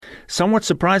Somewhat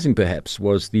surprising, perhaps,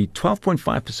 was the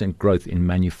 12.5% growth in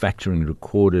manufacturing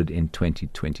recorded in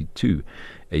 2022,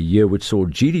 a year which saw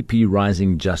GDP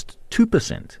rising just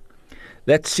 2%.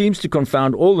 That seems to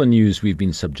confound all the news we've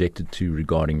been subjected to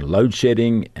regarding load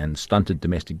shedding and stunted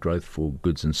domestic growth for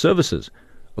goods and services.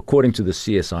 According to the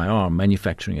CSIR,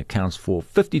 manufacturing accounts for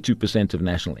 52% of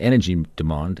national energy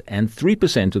demand and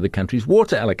 3% of the country's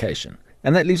water allocation.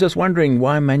 And that leaves us wondering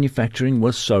why manufacturing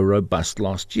was so robust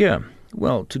last year.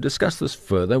 Well, to discuss this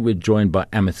further, we're joined by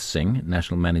Amit Singh,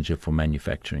 National Manager for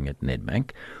Manufacturing at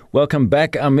Nedbank. Welcome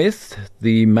back, Amit.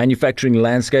 The manufacturing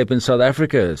landscape in South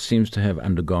Africa seems to have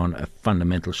undergone a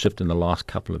fundamental shift in the last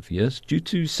couple of years due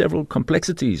to several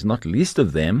complexities, not least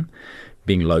of them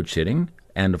being load shedding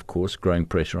and, of course, growing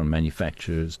pressure on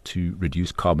manufacturers to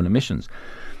reduce carbon emissions.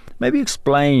 Maybe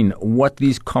explain what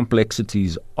these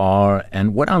complexities are,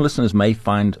 and what our listeners may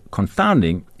find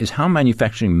confounding is how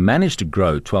manufacturing managed to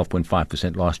grow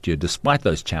 12.5% last year despite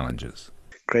those challenges.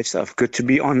 Great stuff. Good to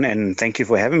be on, and thank you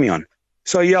for having me on.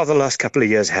 So yeah, the last couple of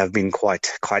years have been quite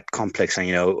complex. And,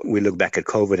 we look back at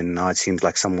COVID and now it seems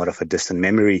like somewhat of a distant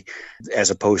memory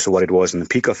as opposed to what it was in the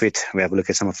peak of it. We have a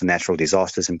look at some of the natural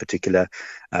disasters, in particular,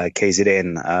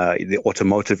 KZN, the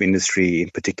automotive industry, in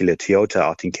particular, Toyota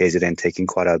out in KZN taking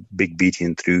quite a big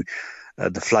beating through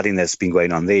the flooding that's been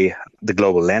going on there, the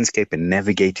global landscape and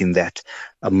navigating that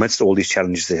amidst all these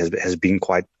challenges has been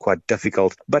quite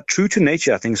difficult. But true to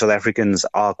nature, I think South Africans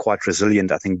are quite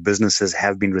resilient. I think businesses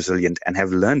have been resilient and have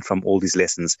learned from all these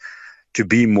lessons to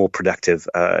be more productive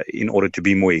in order to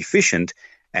be more efficient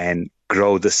and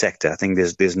grow the sector. I think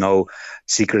there's no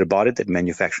secret about it that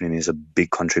manufacturing is a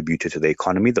big contributor to the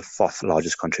economy, the fourth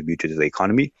largest contributor to the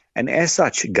economy. And as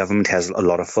such, government has a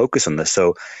lot of focus on this.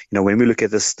 So, when we look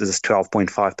at this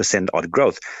 12.5% odd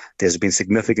growth, there's been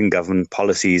significant government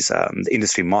policies, the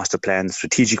industry master plans,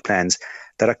 strategic plans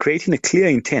that are creating a clear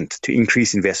intent to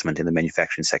increase investment in the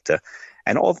manufacturing sector.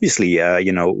 And obviously,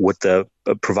 with the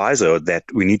proviso that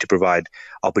we need to provide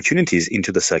opportunities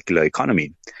into the circular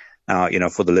economy.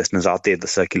 For the listeners out there, the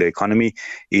circular economy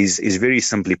is very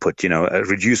simply put,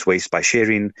 reduce waste by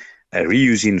sharing,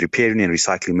 reusing, repairing and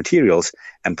recycling materials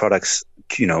and products,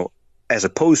 as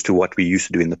opposed to what we used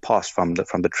to do in the past from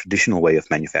the traditional way of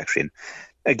manufacturing.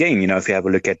 Again, if you have a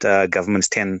look at government's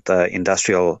 10th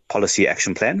Industrial Policy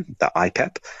Action Plan, the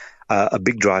IPAP, a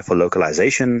big drive for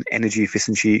localization, energy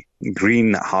efficiency,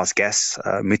 greenhouse gas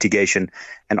mitigation,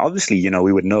 and obviously,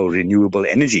 we would know renewable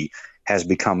energy has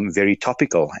become very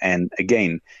topical. And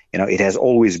again, it has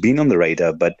always been on the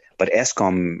radar, but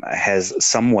Eskom has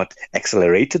somewhat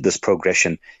accelerated this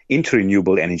progression into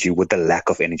renewable energy with the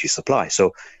lack of energy supply.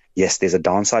 So yes, there's a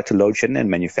downside to load shedding, and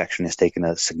manufacturing has taken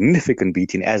a significant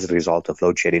beating as a result of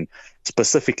load shedding,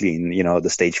 specifically in, the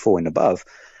stage 4 and above.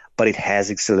 But it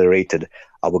has accelerated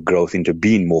our growth into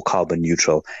being more carbon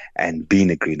neutral and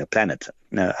being a greener planet.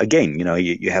 Now, again,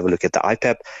 you have a look at the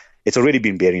IPAP. It's already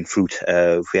been bearing fruit.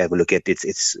 If we have a look at it,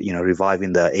 it's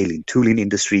reviving the alien tooling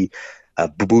industry,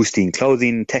 boosting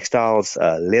clothing, textiles,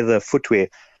 leather, footwear.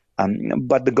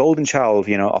 But the golden child,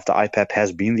 of the IPAP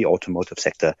has been the automotive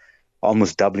sector,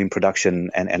 almost doubling production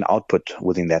and output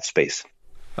within that space.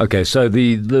 Okay, so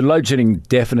the load shedding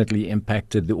definitely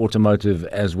impacted the automotive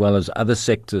as well as other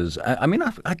sectors.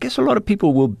 I guess a lot of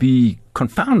people will be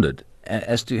confounded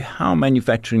as to how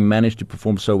manufacturing managed to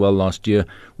perform so well last year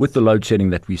with the load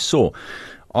shedding that we saw.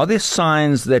 Are there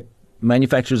signs that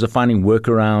manufacturers are finding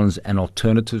workarounds and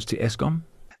alternatives to Eskom?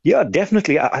 Yeah,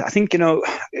 definitely. I think,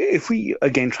 if we,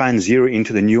 again, try and zero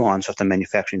into the nuance of the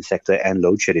manufacturing sector and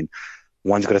load shedding,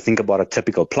 one's got to think about a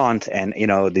typical plant and,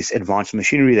 this advanced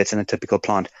machinery that's in a typical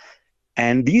plant.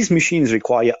 And these machines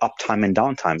require uptime and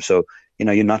downtime. So,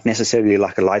 you're not necessarily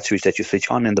like a light switch that you switch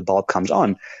on and the bulb comes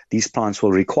on. These plants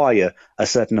will require a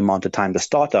certain amount of time to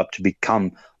start up to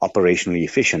become operationally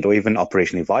efficient or even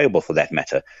operationally viable for that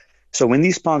matter. So when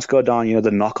these plants go down, the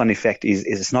knock-on effect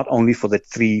is not only for the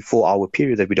 3-4 hour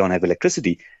period that we don't have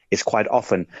electricity. It's quite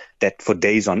often that for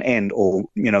days on end or,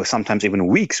 sometimes even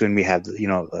weeks when we have,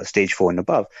 stage 4 and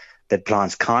above, that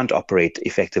plants can't operate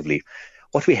effectively.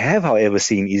 What we have, however,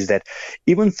 seen is that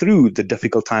even through the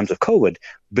difficult times of COVID,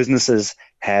 businesses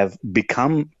have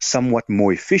become somewhat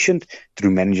more efficient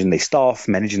through managing their staff,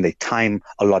 managing their time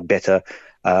a lot better,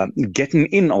 getting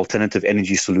in alternative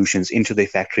energy solutions into their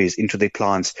factories, into their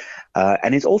plants.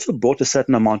 And it's also brought a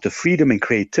certain amount of freedom and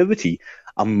creativity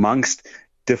amongst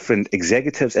different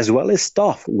executives as well as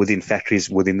staff within factories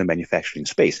within the manufacturing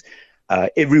space.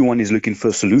 Everyone is looking for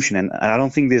a solution, and I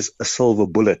don't think there's a silver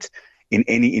bullet in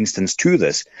any instance to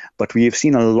this, but we have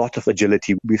seen a lot of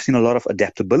agility. We've seen a lot of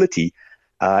adaptability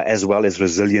as well as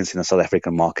resilience in the South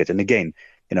African market. And again,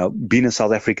 being a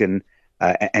South African,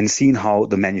 and seeing how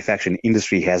the manufacturing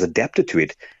industry has adapted to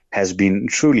it has been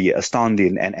truly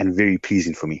astounding and very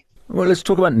pleasing for me. Well, let's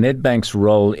talk about Nedbank's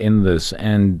role in this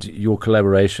and your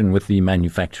collaboration with the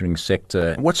manufacturing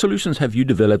sector. What solutions have you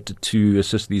developed to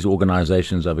assist these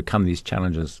organizations overcome these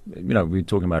challenges? We're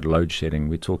talking about load shedding.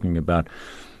 We're talking about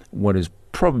what is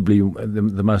probably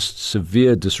the most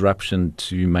severe disruption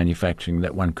to manufacturing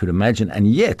that one could imagine, and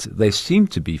yet they seem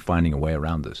to be finding a way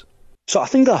around this. So I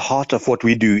think the heart of what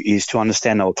we do is to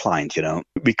understand our client.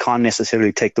 We can't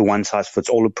necessarily take the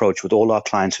one-size-fits-all approach with all our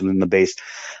clients within the base.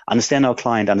 Understand our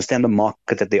client, understand the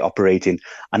market that they operate in,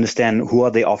 understand who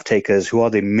are their off-takers, who are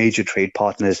their major trade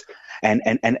partners,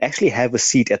 and actually have a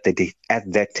seat at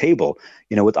that table.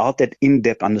 Without that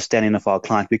in-depth understanding of our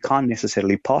client, we can't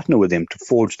necessarily partner with them to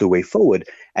forge the way forward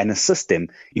and assist them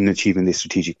in achieving their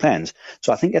strategic plans.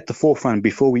 So I think at the forefront,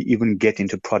 before we even get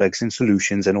into products and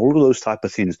solutions and all of those type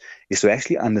of things, is to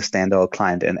actually understand our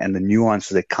client and the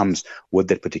nuances that comes with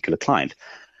that particular client.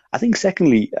 I think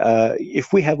secondly,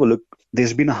 if we have a look,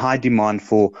 there's been a high demand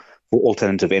for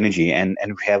alternative energy, and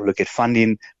we have a look at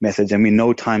funding methods, and we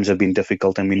know times have been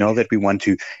difficult, and we know that we want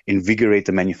to invigorate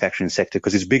the manufacturing sector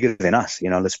because it's bigger than us.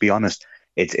 Let's be honest.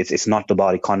 It's not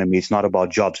about economy. It's not about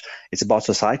jobs. It's about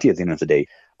society at the end of the day.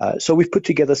 So we've put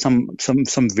together some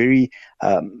very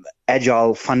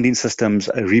agile funding systems,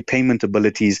 repayment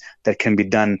abilities that can be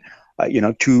done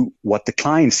to what the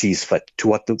client sees fit, to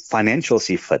what the financial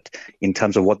see fit, in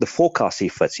terms of what the forecast see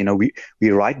fits. We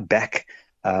write back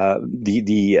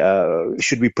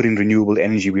should we put in renewable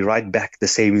energy, we write back the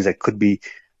savings that could be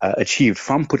achieved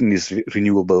from putting these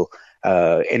renewable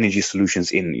energy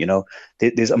solutions in.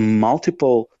 There's a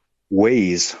multiple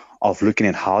ways of looking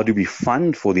at how do we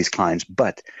fund for these clients,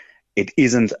 but it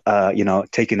isn't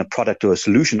taking a product or a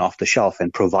solution off the shelf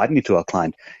and providing it to our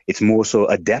client. It's more so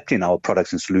adapting our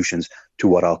products and solutions to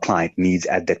what our client needs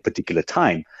at that particular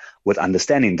time, with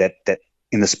understanding that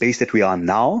in the space that we are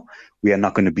now, we are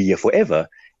not going to be here forever.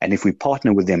 And if we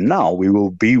partner with them now, we will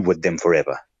be with them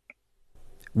forever.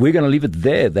 We're going to leave it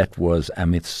there. That was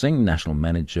Amit Singh, National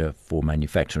Manager for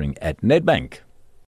Manufacturing at Nedbank.